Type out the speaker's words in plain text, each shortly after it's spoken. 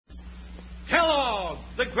Kellogg's,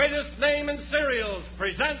 the greatest name in cereals,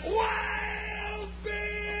 presents Wild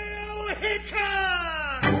Bill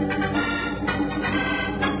Hickok!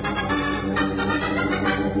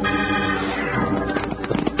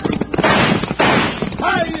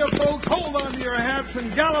 Hi, you folks. Hold on to your hats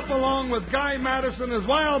and gallop along with Guy Madison as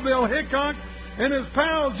Wild Bill Hickok and his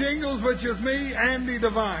pal Jingles, which is me, Andy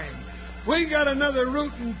Devine. We got another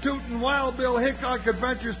rootin' tootin' Wild Bill Hickok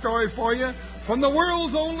adventure story for you from the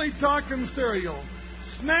world's only talking cereal.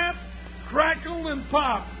 Snap, crackle, and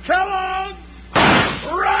pop. Kellogg's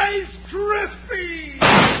Rice Krispies!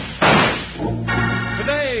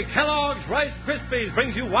 Today, Kellogg's Rice Krispies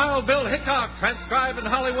brings you Wild Bill Hickok, transcribed in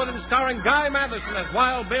Hollywood and starring Guy Madison as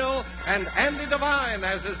Wild Bill and Andy Devine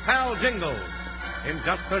as his pal Jingles. In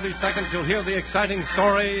just 30 seconds, you'll hear the exciting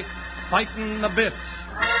story, Fightin' the Bits.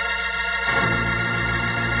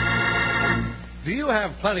 Do you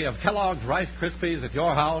have plenty of Kellogg's Rice Krispies at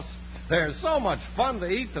your house? They're so much fun to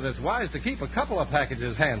eat that it's wise to keep a couple of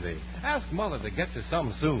packages handy. Ask Mother to get you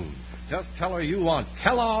some soon. Just tell her you want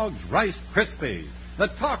Kellogg's Rice Krispies, the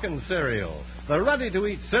talking cereal, the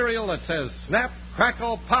ready-to-eat cereal that says snap,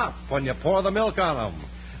 crackle, pop when you pour the milk on them.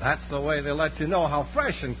 That's the way they let you know how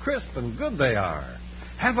fresh and crisp and good they are.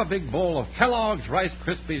 Have a big bowl of Kellogg's Rice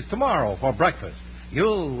Krispies tomorrow for breakfast.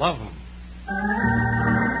 You'll love them.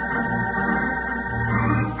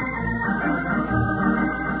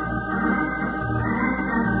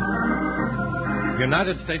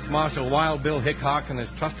 United States Marshal Wild Bill Hickok and his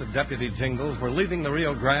trusted deputy Jingles were leaving the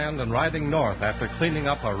Rio Grande and riding north after cleaning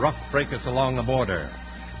up a rough fracas along the border.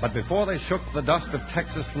 But before they shook the dust of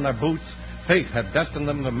Texas from their boots, fate had destined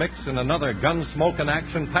them to mix in another gun-smoke and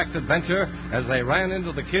action-packed adventure as they ran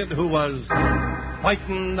into the kid who was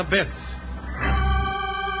fighting the bits.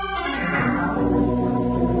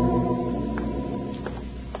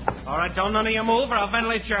 All right, don't none of you move or I'll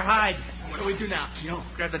ventilate your hide. What do we do now, Keno?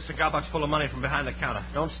 Grab that cigar box full of money from behind the counter.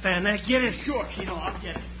 Don't stand there. Get it. Sure, Keno, I'll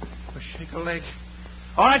get it. Shake a leg.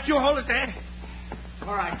 All right, you hold it there.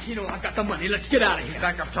 All right, Keno, I got the money. Let's get out of here.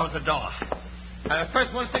 Back up towards the door.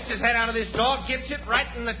 First one sticks his head out of this door, gets it right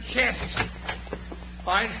in the chest.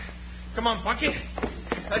 All right. Come on, Bucky.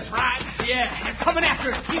 Let's ride. Yeah, they're coming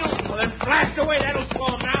after us, Keno. Well, then blast away. That'll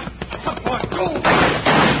slow him down. Come on, go.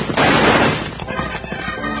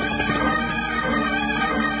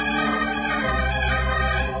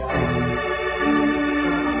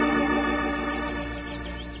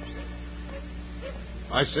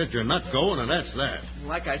 I said you're not going, and that's that.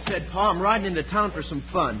 Like I said, Pa, I'm riding into town for some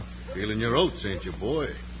fun. Feeling your oats, ain't you, boy?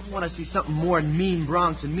 I want to see something more than mean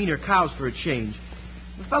broncs and meaner cows for a change.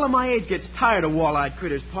 A fella my age gets tired of wall-eyed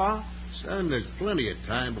critters, Pa. Son, there's plenty of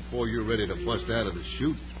time before you're ready to bust out of the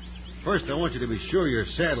chute. First, I want you to be sure your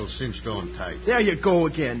saddle's cinched on tight. There you go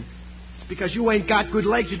again. It's because you ain't got good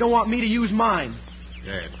legs, you don't want me to use mine.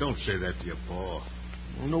 Yeah, don't say that to your pa.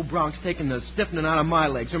 Well, no broncs taking the stiffening out of my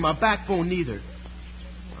legs, or my backbone neither.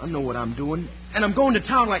 I know what I'm doing, and I'm going to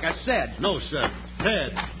town like I said. No, son.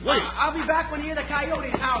 Ted, wait. I'll be back when you hear the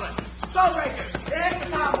coyotes howling. Soulbreaker, there's the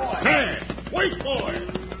cowboy. Ted, wait, boy.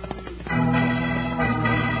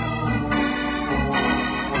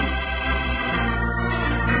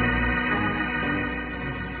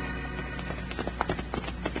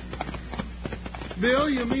 Bill,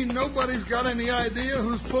 you mean nobody's got any idea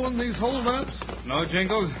who's pulling these holdups? No,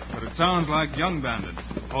 Jingles, but it sounds like young bandits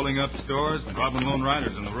holding up stores and robbing lone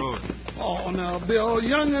riders on the road. Oh, now, Bill,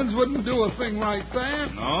 young'uns wouldn't do a thing like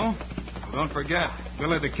that. No? Well, don't forget,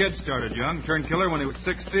 Billy the Kid started young, turned killer when he was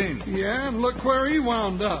 16. Yeah, and look where he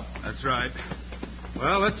wound up. That's right.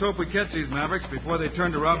 Well, let's hope we catch these mavericks before they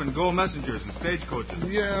turn to robbing gold messengers and stagecoaches.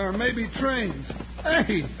 Yeah, or maybe trains.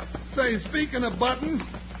 Hey, say, speaking of buttons,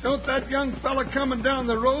 don't that young fella coming down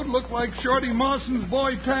the road look like Shorty Mawson's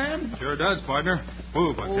boy Tan? Sure does, partner.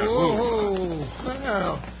 Move, I've got move. Oh,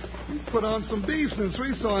 well, he put on some beef since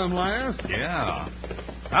we saw him last. Yeah.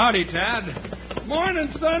 Howdy, Tad. Morning,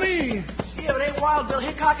 Sonny. Yeah, but ain't Wild Bill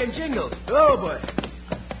Hickok and Jingles. Oh, boy.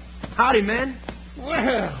 Howdy, men.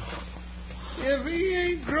 Well, if he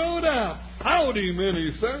ain't growed up. Howdy, men,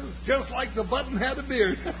 he says. Just like the button had a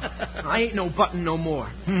beard. I ain't no button no more.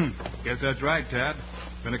 Guess that's right, Tad.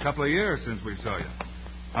 Been a couple of years since we saw you.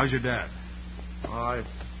 How's your dad? Oh,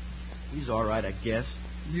 he's all right, I guess.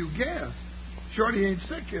 You guess? Shorty ain't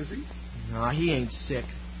sick, is he? No, he ain't sick.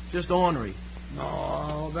 Just ornery.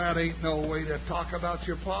 No, that ain't no way to talk about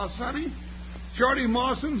your pa, Sonny. Shorty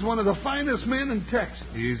Mawson's one of the finest men in Texas.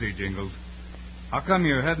 Easy, Jingles. How come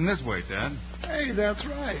you're heading this way, Dad? Hey, that's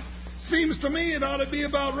right. Seems to me it ought to be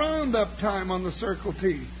about roundup time on the Circle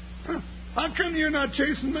T. How come you're not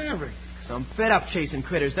chasing Maverick? 'Cause I'm fed up chasing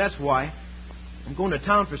critters, that's why. I'm going to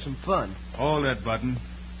town for some fun. Hold it, Button.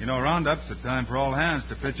 You know, Roundup's a time for all hands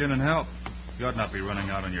to pitch in and help. You ought not be running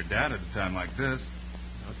out on your dad at a time like this.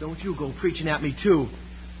 Now, don't you go preaching at me, too.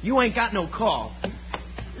 You ain't got no call.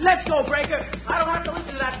 Let's go, Breaker. I don't have to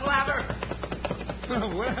listen to that blabber.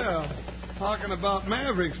 Well, talking about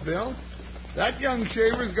Mavericks, Bill, that young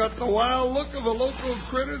shaver's got the wild look of a local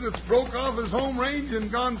critter that's broke off his home range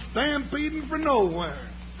and gone stampeding for nowhere.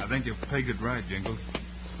 I think you've pegged it right, Jingles.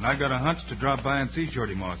 And I got a hunch to drop by and see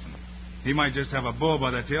Shorty Mawson. He might just have a bull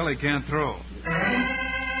by the tail he can't throw.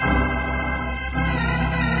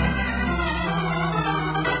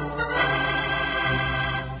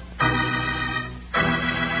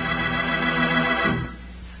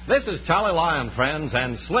 This is Charlie Lyon, friends,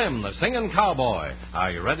 and Slim, the singing cowboy.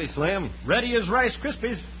 Are you ready, Slim? Ready as Rice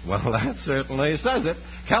Krispies. Well, that certainly says it.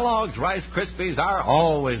 Kellogg's Rice Krispies are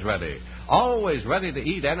always ready. Always ready to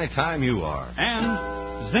eat any time you are.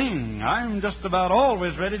 And zing, I'm just about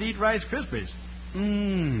always ready to eat Rice Krispies.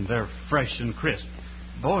 They're fresh and crisp.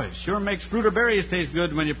 Boy, it sure makes fruit or berries taste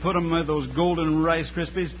good when you put them with those golden Rice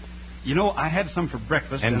Krispies. You know, I had some for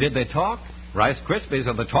breakfast. And did they talk? Rice Krispies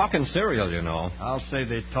are the talking cereal, you know. I'll say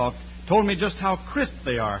they talked. Told me just how crisp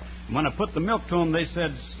they are. And when I put the milk to them, they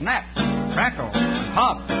said snap, crackle,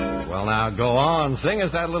 pop. Well, now, go on. Sing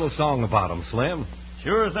us that little song about them, Slim.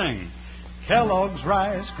 Sure thing. Kellogg's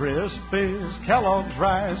Rice Krispies, Kellogg's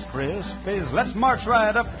Rice Krispies. Let's march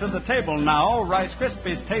right up to the table now. Rice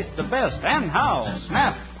Krispies taste the best. And how?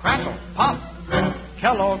 Snap, crackle, pop.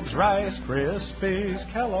 Kellogg's Rice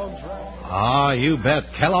Krispies, Kellogg's Rice. Ah, you bet.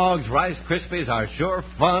 Kellogg's Rice Krispies are sure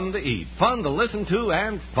fun to eat, fun to listen to,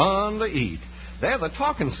 and fun to eat. They're the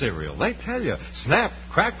talking cereal. They tell you, snap,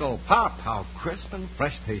 crackle, pop, how crisp and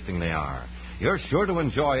fresh tasting they are. You're sure to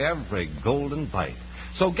enjoy every golden bite.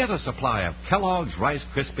 So get a supply of Kellogg's Rice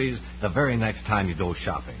Krispies the very next time you go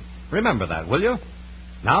shopping. Remember that, will you?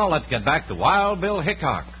 Now let's get back to Wild Bill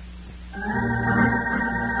Hickok.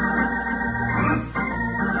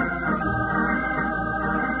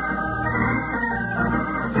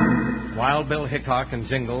 Wild Bill Hickok and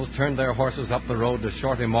Jingles turned their horses up the road to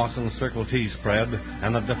Shorty Mawson's Circle T spread,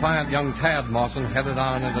 and the defiant young Tad Mawson headed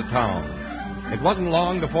on into town. It wasn't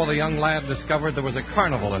long before the young lad discovered there was a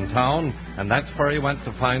carnival in town, and that's where he went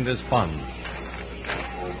to find his fun.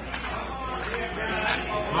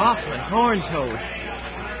 Awfully horn toad.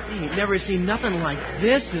 I ain't never seen nothing like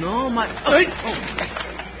this in all my...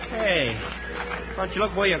 Hey, why don't you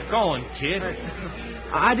look where you're going, kid?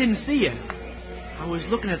 I didn't see you. I was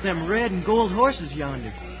looking at them red and gold horses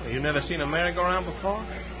yonder. You never seen a merry-go-round before?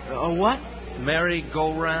 A what?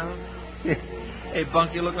 Merry-go-round? Hey,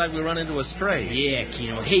 Bunk, you look like we run into a stray. Yeah,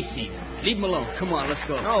 Keno. Hey, see, leave him alone. Come on, let's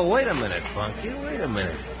go. Oh, wait a minute, Bunky. Wait a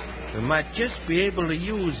minute. We might just be able to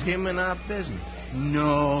use him in our business.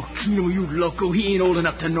 No, Keno, you loco. He ain't old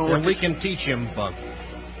enough to know Then it. we can teach him, Bunky.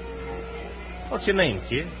 What's your name,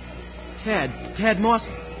 kid? Tad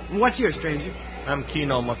Mawson. What's yours, stranger? I'm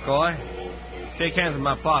Keno McCoy. Shake hands with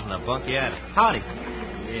my partner, Bunky Adams. Howdy.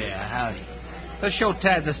 Yeah, howdy. Let's show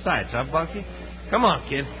Tad the sights, huh, Bunky? Come on,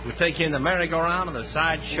 kid. We'll take you in the merry-go-round and the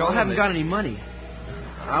side show. I haven't got any money.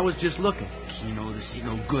 I was just looking. Keno, this ain't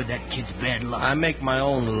no good. That kid's bad luck. I make my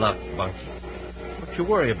own luck, Bunky. Don't you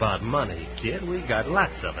worry about money, kid. We got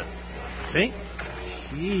lots of it. See?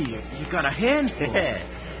 Gee, you got a handful.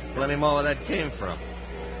 Yeah. Plenty more where that came from.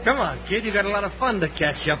 Come on, kid. You got a lot of fun to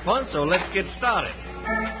catch up on, so let's get started.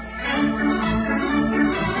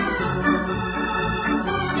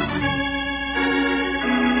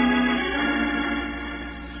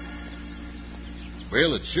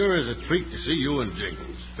 Well, it sure is a treat to see you and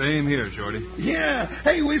Jingles. Same here, Shorty. Yeah.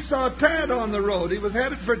 Hey, we saw Tad on the road. He was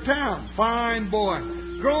headed for town. Fine boy.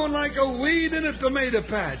 Growing like a weed in a tomato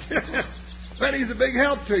patch. Bet he's a big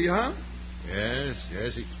help to you, huh?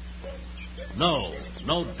 Yes, he... No,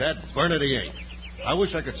 Dad, burn it, he ain't. I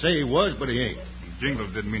wish I could say he was, but he ain't.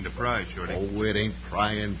 Jingles didn't mean to pry, Shorty. Oh, it ain't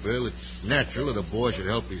prying, Bill. It's natural that a boy should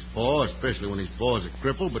help his paw, especially when his paw's a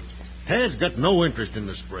cripple, but Tad's got no interest in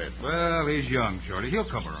the spread. Well, he's young, Shorty. He'll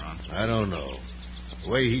come around. I don't know.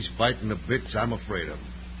 The way he's fighting the bits, I'm afraid of him.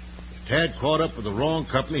 If Tad caught up with the wrong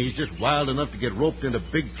company, he's just wild enough to get roped into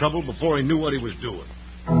big trouble before he knew what he was doing.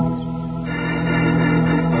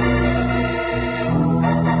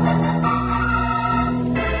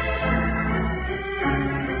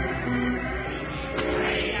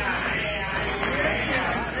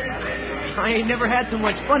 I ain't never had so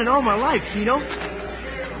much fun in all my life, Keno.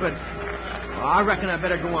 But I reckon I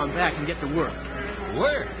better go on back and get to work.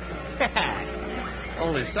 Work?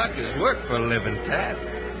 Only suckers work for a living, Tad.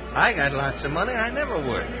 I got lots of money. I never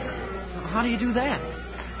work. How do you do that?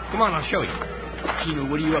 Come on, I'll show you. Keno,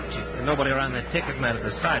 what are you up to? There's nobody around that ticket man at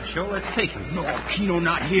the sideshow. Let's take him. No, Keno,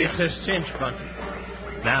 not here. It's a cinch, Bunky.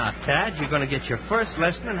 Now, Tad, you're going to get your first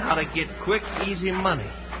lesson in how to get quick, easy money.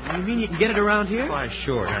 You mean you can get it around here? Why,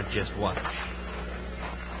 sure, not just watch.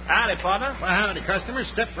 Howdy, partner. Well, howdy, customers.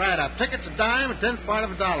 Step right up. Tickets a dime, a tenth part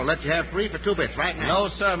of a dollar. Let you have free for 2 bits right now. No,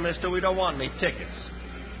 sir, mister. We don't want any tickets.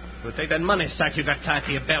 We'll take that money sack you got tied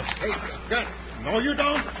to your belt. Hey, good. No, you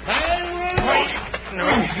don't. Hey, No,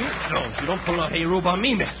 you don't. You don't pull no hay rube on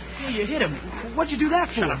me, mister. Hey, you hit him. What'd you do that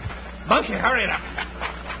for? Shut up. Bunky, hurry it up.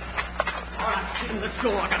 All right, kid, let's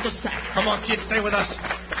go. I got the sack. Come on, kid, stay with us.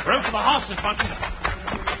 Room for the horses, Bunky.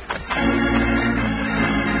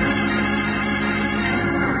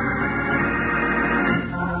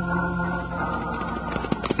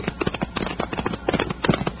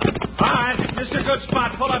 All right, this is a good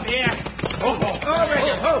spot. Pull up here.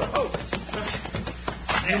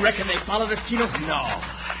 You reckon they followed us, Keno? No.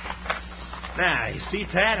 Now, you see,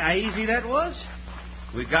 Tad, how easy that was?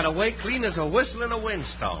 We got away clean as a whistle in a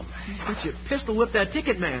windstorm. But you pistol whipped that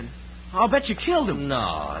ticket man. I'll bet you killed him. No,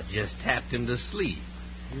 I just tapped him to sleep.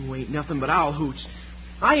 You ain't nothing but owl hoots.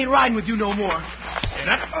 I ain't riding with you no more.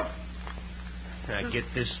 Now, get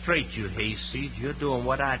this straight, you hayseed. You're doing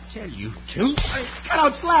what I tell you to. Cut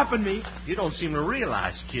out slapping me. You don't seem to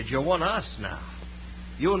realize, kid, you're one of us now.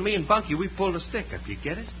 You and me and Bunky, we pulled a stick-up, you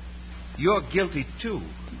get it? You're guilty, too.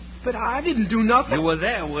 But I didn't do nothing. You were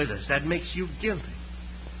there with us. That makes you guilty.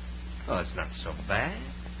 Oh, it's not so bad.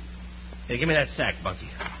 Here, give me that sack, Bunky.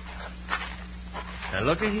 Now,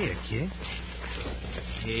 look at here, kid.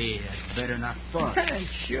 Hey, that's better not fuck.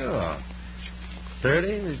 Sure.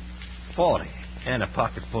 30, 40, and a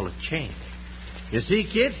pocket full of change. You see,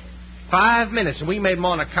 kid? 5 minutes, and we made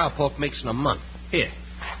more than a cowpoke makes in a month. Here's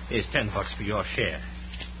 $10 for your share.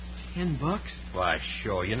 $10? Why,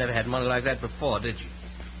 sure. You never had money like that before, did you?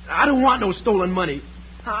 I don't want no stolen money.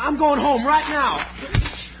 I'm going home right now.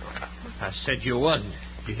 I said you wasn't.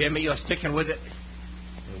 You hear me? You're sticking with it.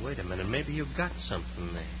 Hey, wait a minute. Maybe you got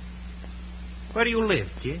something there. Where do you live,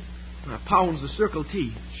 kid? My pa owns the Circle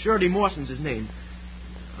T. Shorty Mawson's his name.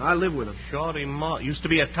 I live with him. Shorty Mawson. Used to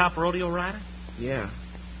be a top rodeo rider? Yeah.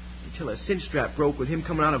 Until a cinch strap broke with him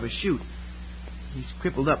coming out of a chute. He's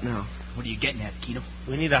crippled up now. What are you getting at, Keno?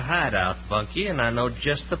 We need a hideout, Bunky, and I know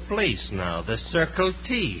just the place now. The Circle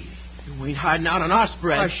T. You ain't hiding out on our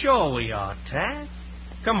spread. Why, sure we are, Tad.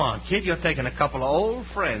 Come on, kid. You're taking a couple of old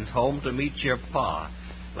friends home to meet your pa.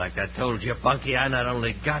 Like I told you, Bunky, I not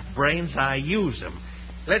only got brains, I use them.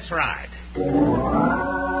 Let's ride.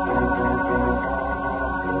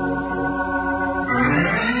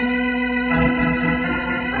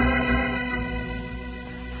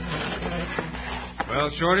 Well,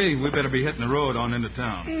 Shorty, we better be hitting the road on into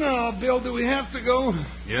town. No, Bill, do we have to go?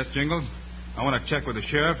 Yes, Jingles? I want to check with the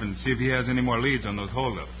sheriff and see if he has any more leads on those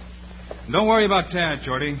holdups. Don't worry about Tad,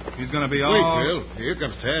 Shorty. He's going to be all... Wait, Bill. Here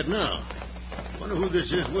comes Tad now. Wonder who this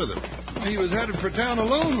is with him. He was headed for town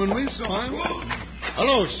alone when we saw him.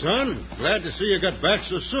 Hello, son. Glad to see you got back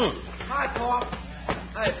so soon. Hi, Pa.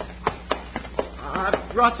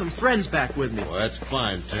 I brought some friends back with me. Well, that's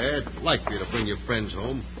fine, Tad. Like you to bring your friends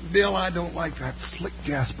home. Bill, I don't like that slick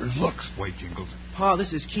Jasper's looks. Wait, Jingles. Pa,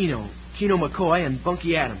 this is Keno McCoy and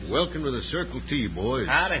Bunky Adams. Welcome to the Circle T, boys.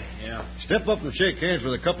 Howdy. Yeah. Step up and shake hands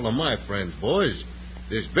with a couple of my friends, boys.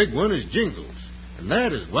 This big one is Jingles, and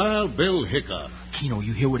that is Wild Bill Hickok. Keno,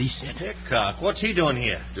 you hear what he said? Hickok, what's he doing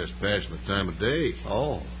here? Just passing the time of day.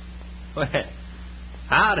 Oh. Well,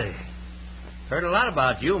 howdy. Heard a lot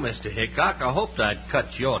about you, Mr. Hickok. I hoped I'd cut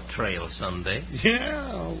your trail someday.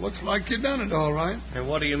 Yeah, looks like you done it all right. And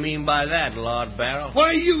what do you mean by that, Lord Barrel?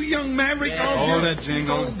 Why, you young maverick. Yeah. all Hold you- it,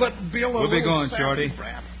 Jingles. Oh, but Bill, We'll be little going, sassy Shorty.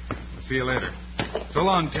 brat. We'll see you later. So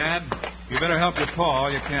long, Tad. You better help your pa all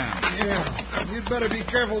you can. Yeah, you'd better be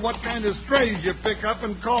careful what kind of strays you pick up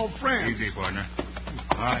and call friends. Easy, partner.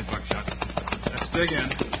 All right, Buckshot. Let's dig in.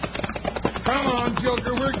 Come on,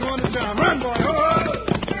 Joker, we're going to town. Run, boy. Oh!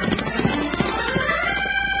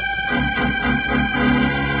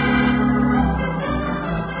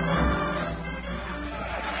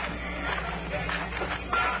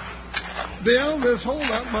 Bill, this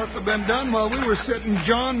holdup must have been done while we were sitting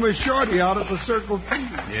John with Shorty out at the Circle T.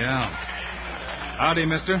 Yeah. Howdy,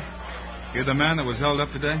 mister. You're the man that was held up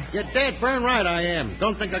today? You're dead burn right I am.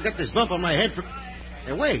 Don't think I got this bump on my head for...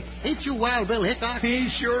 Hey, wait. Ain't you Wild Bill Hickok? He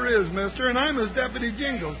sure is, mister, and I'm his deputy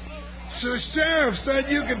Jingles. So Sheriff said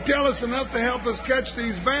you could tell us enough to help us catch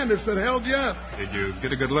these bandits that held you up. Did you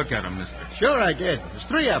get a good look at him, mister? Sure I did. There's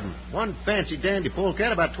 3 of them. One fancy dandy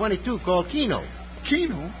polecat about 22 called Keno.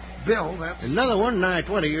 Keno? Bill, that's... Another one nigh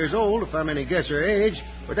 20 years old, if I'm any guess her age,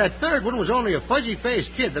 But that third one was only a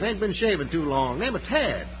fuzzy-faced kid that ain't been shaving too long. Name of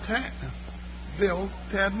Tad. Bill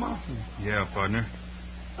Tad Mawson. Yeah, partner.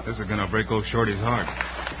 This is going to break old Shorty's heart.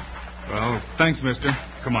 Well, thanks, mister.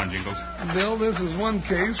 Come on, Jingles. Bill, this is one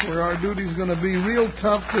case where our duty's going to be real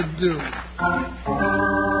tough to do.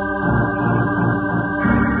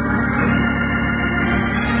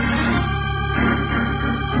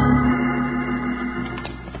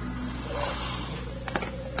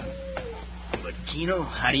 But, Keno,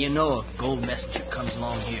 how do you know a gold messenger comes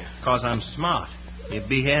along here? 'Cause I'm smart. He'll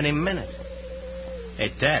be here any minute.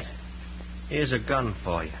 Hey, Dad, here's a gun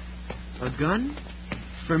for you. A gun?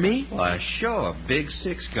 For me? Why, sure, a big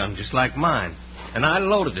 6-gun just like mine. And I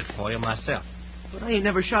loaded it for you myself. But I ain't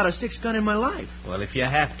never shot a 6-gun in my life. Well, if you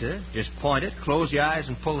have to, just point it, close your eyes,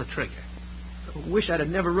 and pull the trigger. I wish I'd have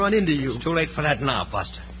never run into you. It's too late for that now,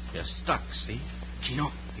 Buster. You're stuck, see?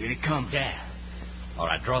 Keno, here it comes. Yeah. All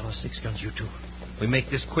right, draw those 6-guns, you two. We make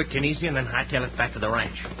this quick and easy, and then hightail it back to the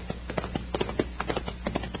ranch.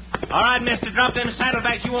 All right, mister, drop them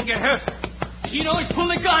saddlebags. You won't get hurt. Keno, he's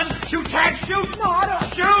pulling a gun. Shoot, Tad, shoot. No, I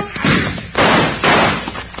don't. Shoot.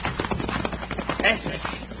 That's it.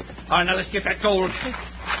 All right, now let's get that gold.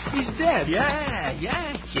 He's dead.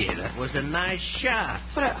 Yeah, kid. That was a nice shot.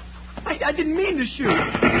 But I didn't mean to shoot.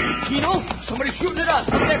 Keno, somebody's shooting at us.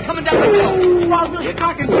 Up there, coming down the hill. Wild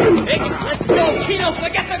Hickok is... Hey, let's go. Keno,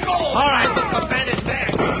 forget the gold. All right, the bandit's there.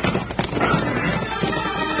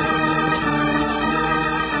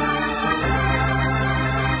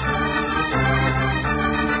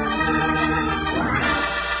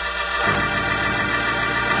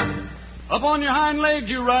 Up on your hind legs,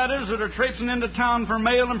 you riders that are traipsing into town for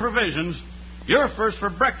mail and provisions. You're first for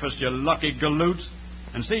breakfast, you lucky galoots.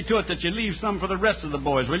 And see to it that you leave some for the rest of the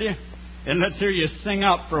boys, will you? And let's hear you sing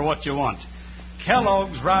out for what you want.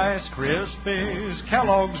 Kellogg's Rice Krispies,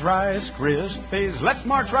 Kellogg's Rice Krispies. Let's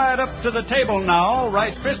march right up to the table now.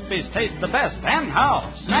 Rice Krispies taste the best. And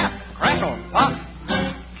how? Snap, crackle, pop.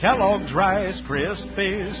 Kellogg's Rice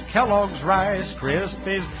Krispies, Kellogg's Rice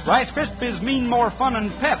Krispies. Rice Krispies mean more fun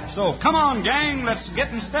and pep. So come on, gang, let's get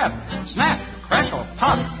in step. Snap, crackle,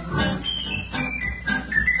 pop.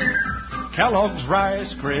 Kellogg's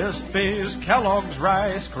Rice Krispies, Kellogg's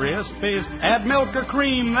Rice Krispies. Add milk or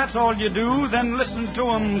cream, that's all you do. Then listen to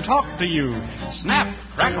 'em talk to you. Snap,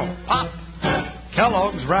 crackle, pop.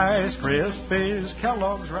 Kellogg's Rice Krispies,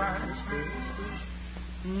 Kellogg's Rice Krispies.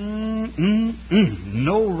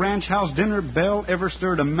 No ranch house dinner bell ever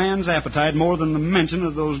stirred a man's appetite more than the mention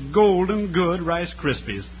of those golden good Rice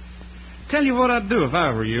Krispies. Tell you what I'd do if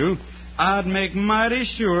I were you. I'd make mighty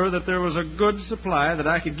sure that there was a good supply that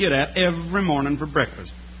I could get at every morning for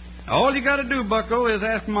breakfast. All you got to do, bucko, is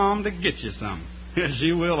ask Mom to get you some.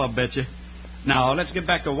 She will, I'll bet you. Now, let's get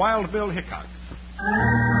back to Wild Bill Hickok.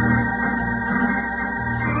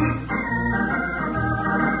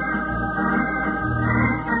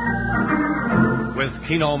 With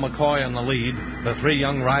Keno McCoy in the lead, the three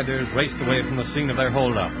young riders raced away from the scene of their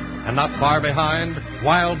holdup. And not far behind,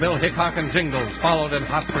 Wild Bill Hickok and Jingles followed in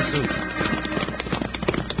hot pursuit.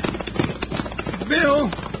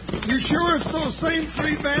 Bill, you sure it's those same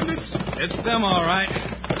three bandits? It's them, all right.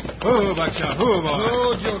 Whoa, Buckshot, whoa, boy.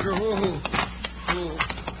 Oh, Joker, whoa.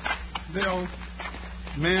 Bill,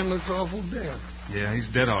 man looks awful dead. Yeah, he's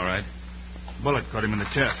dead, all right. Bullet caught him in the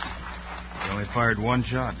chest. He only fired one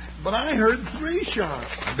shot. But I heard 3 shots.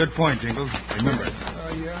 A good point, Jingles. Remember it.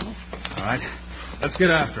 Yeah? All right. Let's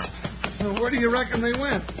get after them. Well, where do you reckon they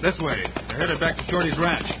went? This way. They're headed back to Shorty's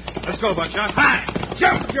ranch. Let's go, Buckshot. Hi!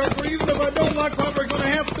 Jump, Joker, even if I don't like what we're going to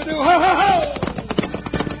have to do. Ho, ho, ho!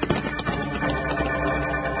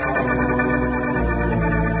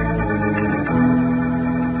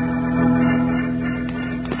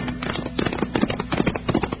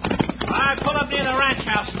 All right, pull up near the ranch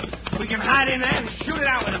house. We can hide in there and shoot it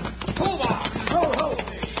out with them. Move on. Ho.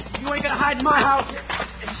 You ain't gonna hide in my house.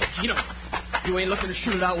 Keno, you ain't looking to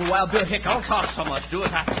shoot it out with Wild Bill Hickok. Don't talk so much. Do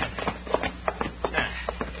as I tell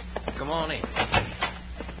you. Come on in.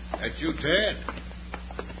 That's you, Tad?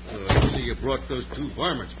 I see you brought those 2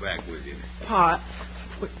 varmints back with you. Pa,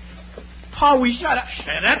 we shot up.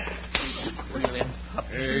 Shut up. Reel in.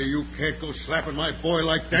 Hey, you can't go slapping my boy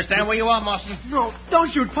like that. Stand where you are, Mawson. No,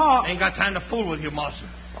 don't shoot Pa. Ain't got time to fool with you, Mawson.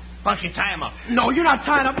 Bunky, tie him up. No, you're not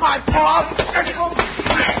tying up my paw.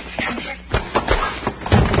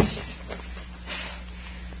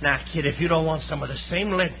 Now, kid, if you don't want some of the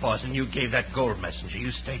same lead poison you gave that gold messenger,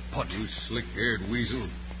 you stay put. You slick-haired weasel.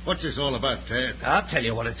 What's this all about, Tad? I'll tell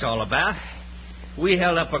you what it's all about. We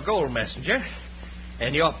held up a gold messenger,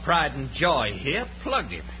 and your pride and joy here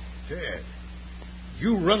plugged him. Tad,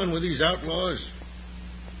 you running with these outlaws?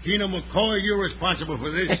 Keno McCoy, you're responsible for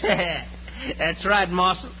this. That's right,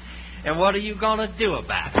 Marshal. And what are you going to do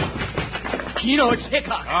about it? Keno, it's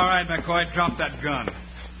Hickok. All right, McCoy, drop that gun.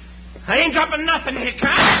 I ain't dropping nothing,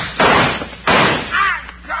 Hickok.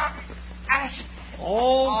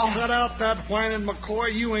 Cut out that whining,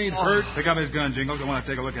 McCoy. You ain't hurt. Pick up his gun, Jingles. I want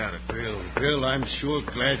to take a look at it. Bill, I'm sure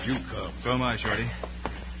glad you come. So am I, Shorty.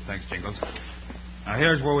 Thanks, Jingles. Now,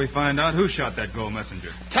 here's where we find out who shot that gold messenger.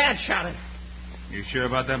 Tad shot him. You sure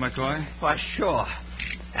about that, McCoy? Why, sure.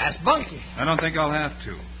 Ask Bunky. I don't think I'll have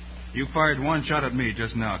to. You fired one shot at me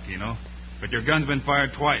just now, Keno. But your gun's been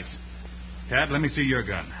fired twice. Tad, let me see your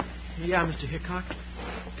gun. Yeah, Mr. Hickok.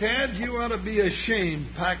 Tad, you ought to be ashamed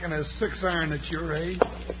packing a 6-iron at your age.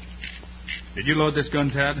 Did you load this gun,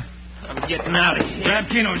 Tad? I'm getting out of here. Grab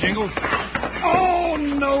Keno, Jingles. Oh,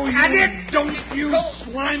 no, you don't, you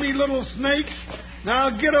slimy little snake. Now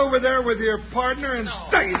get over there with your partner and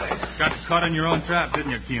stay there. Got caught in your own trap,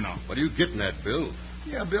 didn't you, Keno? What are you getting at, Bill?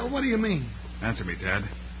 Yeah, Bill, what do you mean? Answer me, Tad.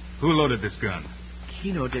 Who loaded this gun?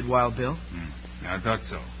 Keno did, Wild Bill. I thought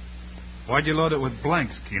so. Why'd you load it with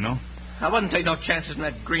blanks, Keno? I wouldn't take no chances in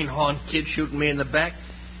that greenhorn kid shooting me in the back.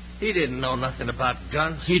 He didn't know nothing about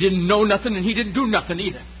guns. He didn't know nothing, and he didn't do nothing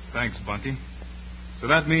either. Thanks, Bunky. So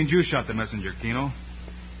that means you shot the messenger, Keno.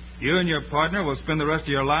 You and your partner will spend the rest of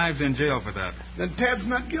your lives in jail for that. Then Tad's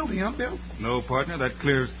not guilty, huh, Bill? No, partner, that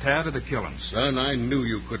clears Tad of the killing. Son, I knew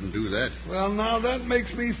you couldn't do that. Well, now that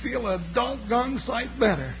makes me feel a doggone sight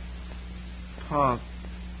better. Pa,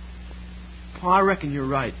 I reckon you're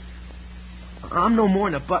right. I'm no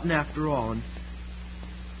more than a button after all, and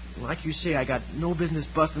like you say, I got no business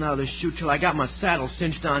busting out of this chute till I got my saddle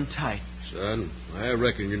cinched on tight. Son, I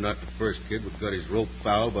reckon you're not the first kid who got his rope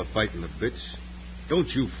fouled by fighting the bits. Don't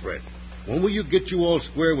you fret. When we get you all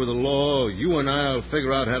square with the law, you and I'll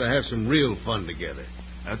figure out how to have some real fun together.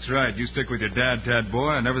 That's right. You stick with your dad, Tad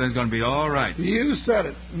boy, and everything's going to be all right. You said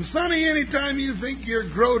it. And, Sonny, anytime you think you're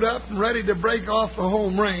growed up and ready to break off the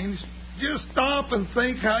home range, just stop and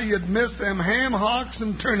think how you'd miss them ham hocks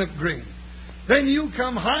and turnip greens. Then you'll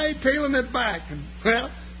come hightailing it back, and,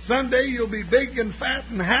 well, someday you'll be big and fat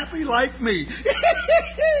and happy like me.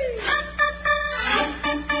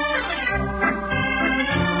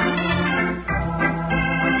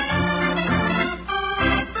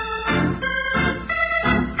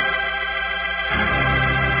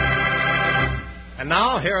 And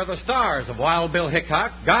now, here are the stars of Wild Bill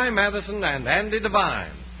Hickok, Guy Madison, and Andy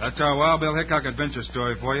Devine. That's our Wild Bill Hickok adventure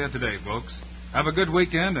story for you today, folks. Have a good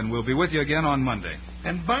weekend, and we'll be with you again on Monday.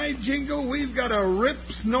 And by jingo, we've got a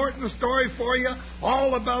rip-snorting story for you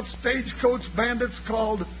all about stagecoach bandits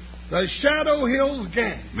called the Shadow Hills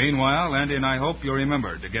Gang. Meanwhile, Andy and I hope you'll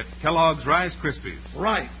remember to get Kellogg's Rice Krispies.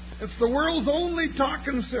 Right. It's the world's only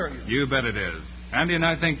talking cereal. You bet it is. Andy and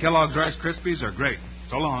I think Kellogg's Rice Krispies are great.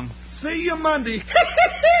 So long. See you Monday.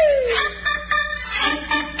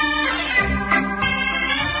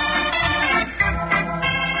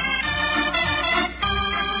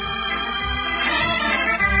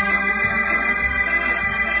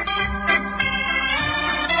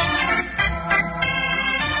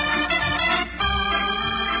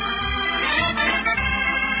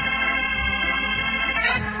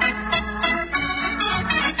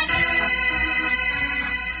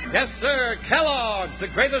 Yes, sir, Kellogg's, the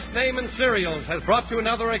greatest name in cereals, has brought you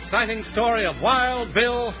another exciting story of Wild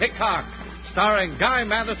Bill Hickok, starring Guy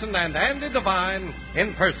Madison and Andy Devine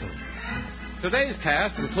in person. Today's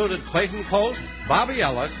cast included Clayton Post, Bobby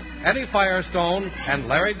Ellis, Eddie Firestone, and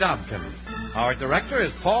Larry Dobkin. Our director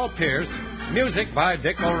is Paul Pierce, music by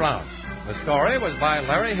Dick O'Round. The story was by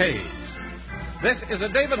Larry Hayes. This is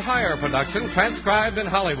a David Heyer production transcribed in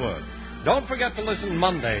Hollywood. Don't forget to listen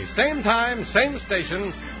Monday, same time, same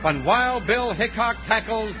station, when Wild Bill Hickok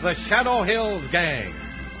tackles the Shadow Hills Gang.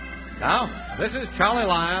 Now, this is Charlie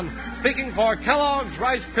Lyon speaking for Kellogg's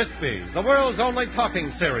Rice Krispies, the world's only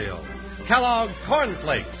talking cereal. Kellogg's Corn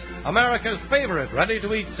Flakes, America's favorite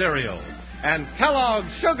ready-to-eat cereal. And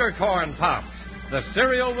Kellogg's Sugar Corn Pops, the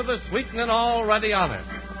cereal with the sweetening already on it.